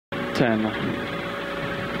10.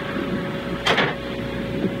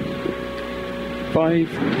 5,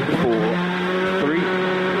 4, 3,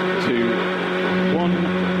 2, 1,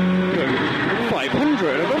 go.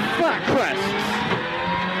 500 over flat crests.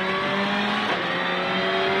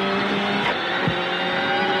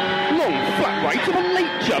 Long flat right of a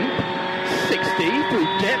late jump. 60 through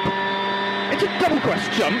dip. It's a double crest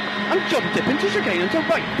jump and jump dip into chicane into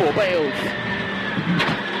right 4 bails.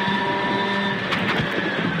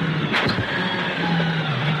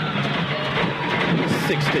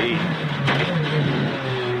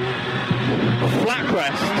 Flat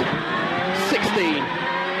crest, 60,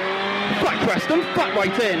 flat crest and flat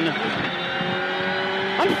right in,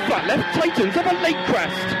 and flat left tightens of a late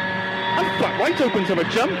crest, and flat right opens of a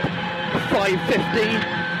jump, 550,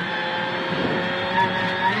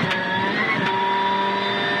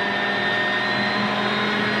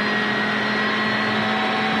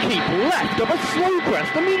 keep left of a slow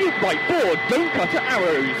crest, immediate right board, don't cut at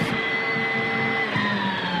arrows,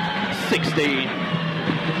 60.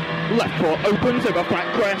 Left 4 opens over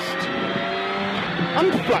flat crest.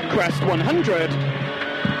 And flat crest 100.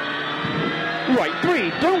 Right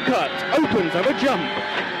 3, don't cut, opens over jump.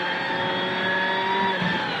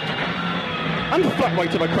 And flat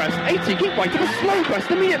right over crest 80, keep right of a slow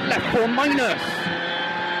crest, immediate left 4 minus.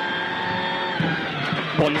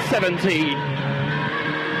 170.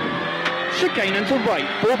 Chicane into right,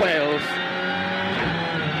 4 bails.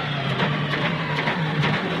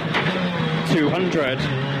 200.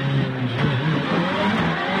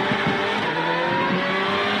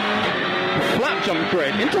 Flat jump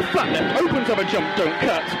grid into flat left, opens of a jump, don't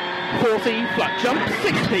cut. 40, flat jump,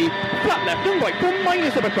 60, flat left and right, 4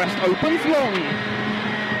 minus of a crest, opens long.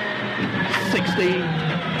 60.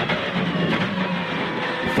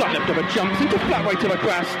 Flat left of a jump into flat right of a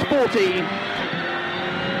crest, 40.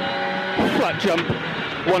 Flat jump,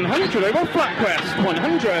 100 over flat crest,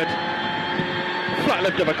 100. Flat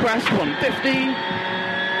left of a crest, 150.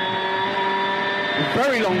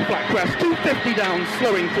 Very long flat crest, 250 down,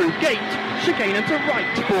 slowing through gate. Chicane into right,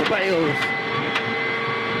 4 bails.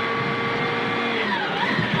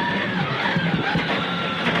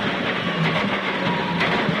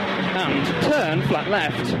 And turn flat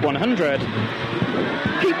left, 100.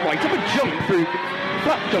 Keep right of a jump through,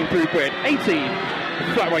 flat jump through grid, 80.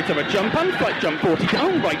 Flat right of a jump and flat jump, 40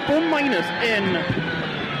 down, right 4 minus in.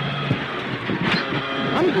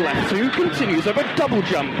 And left 2 continues over double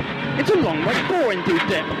jump. It's a long right 4 in through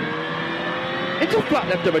dip. It's a flat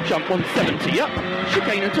left of a jump, 170 up.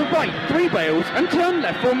 Chicane into right, 3 bails, and turn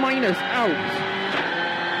left 4 minus out.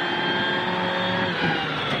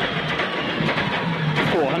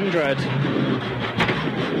 400.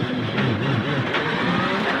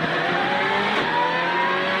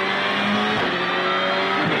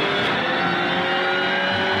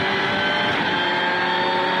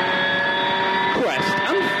 Crest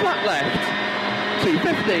and flat left,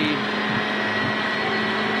 250.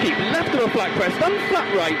 Keep left of a flat crest and flat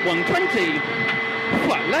right, 120.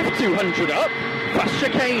 Flat left, 200 up. Fast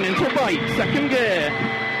chicane into right, 2nd gear.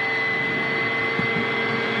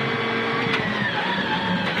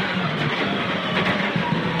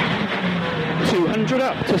 $200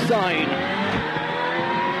 up to sign.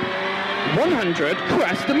 100,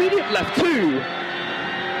 crest, immediate left 2.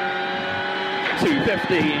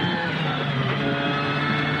 250.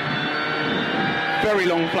 Very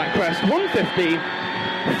long flat crest, 150.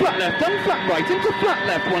 Flat left and flat right into flat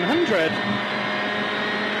left, 100.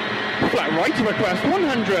 Flat right of a crest,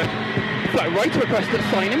 100. Flat right of a crest at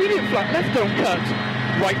sign, immediate flat left, don't cut.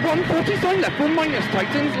 Right 140, sign left 1 minus,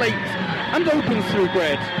 tightens late, and opens through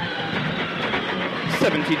grid.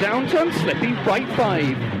 70 down, turn slippy, right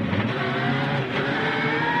 5.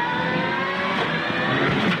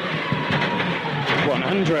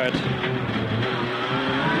 $100.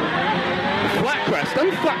 Flat crest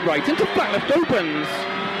and flat right into flat left opens.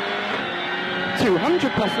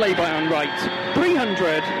 200 plus lay-by on right.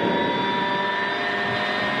 300.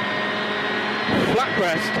 Flat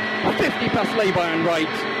crest. 50 plus lay-by on right.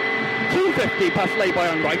 250 plus lay-by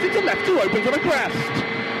on right. Into left 2 opens on a crest.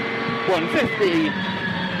 150.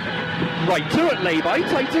 Right 2 at lay-by.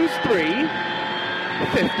 Tightens 3.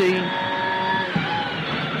 50.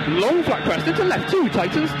 Long flat crest into left 2.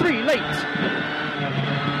 Tightens 3 late.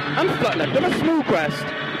 And flat left of a small crest.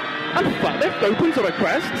 And flat left opens of a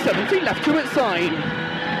crest, 70, left 2 at sign.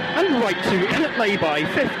 And right 2 in at lay-by,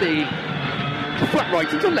 50. Flat right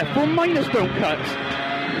into left 4 minus, don't cut.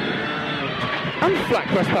 And flat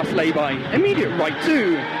crest past lay-by, immediate right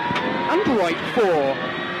 2. And right 4.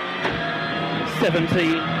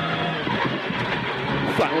 70.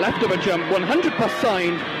 Flat left of a jump, 100 plus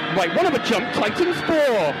sign. Right 1 of a jump, tightens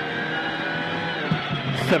 4.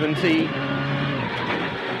 70.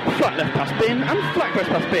 Flat left past bin and flat crest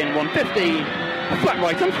past bin, 150. Flat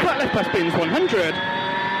right and flat left past bins, 100.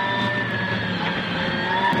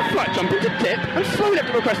 Flat jump into dip and slow left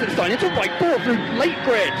over crescent sign into right 4 through late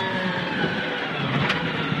grid.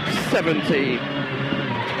 70.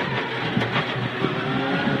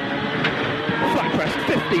 Flat crest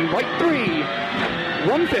 50, right 3.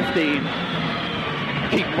 150.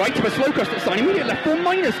 Keep right of a slow crescent sign, immediate left 4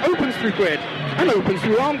 minus, opens through grid and opens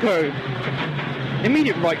through Armco.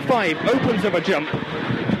 Immediate right 5, opens over jump.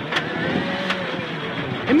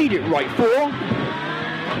 Immediate right 4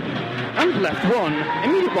 and left 1.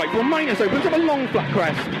 Immediate right 4 minus, opens over long flat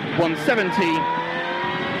crest, 170.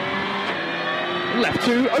 Left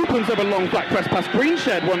 2, opens over long flat crest past green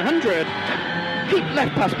shed, 100. Keep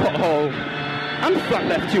left past pothole and flat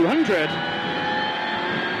left 200.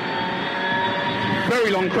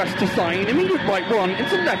 Very long crest to sign, immediate right 1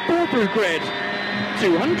 into left 4 through grid,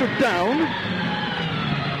 200 down.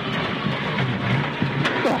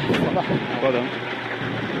 Oh, well done.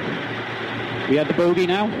 We had the bogey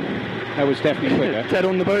now. That was definitely quicker. Dead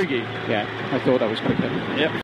on the bogey. Yeah, I thought that was quicker. Yep.